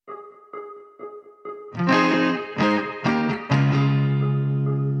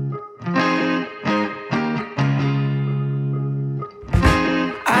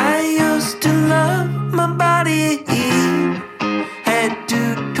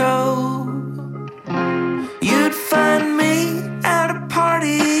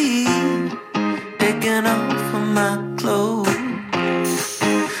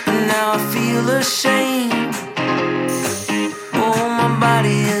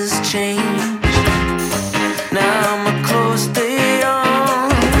has changed. Now my clothes stay on.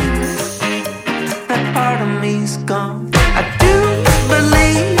 That part of me's gone. I do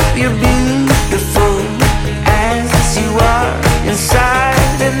believe you're beautiful as you are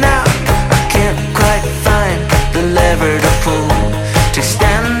inside and out. I can't quite find the lever to pull to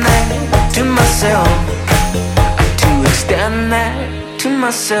extend that to myself. To extend that to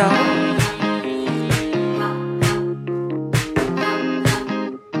myself.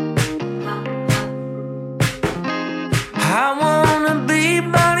 I wanna be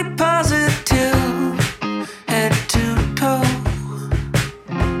body positive, head to toe.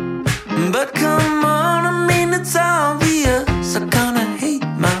 But come on, I mean it's obvious, I kinda hate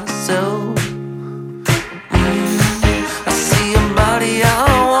myself. I see a body I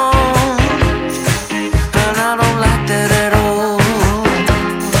want, and I don't like that at all.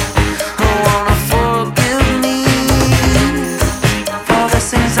 I wanna forgive me for the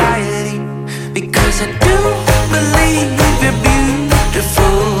things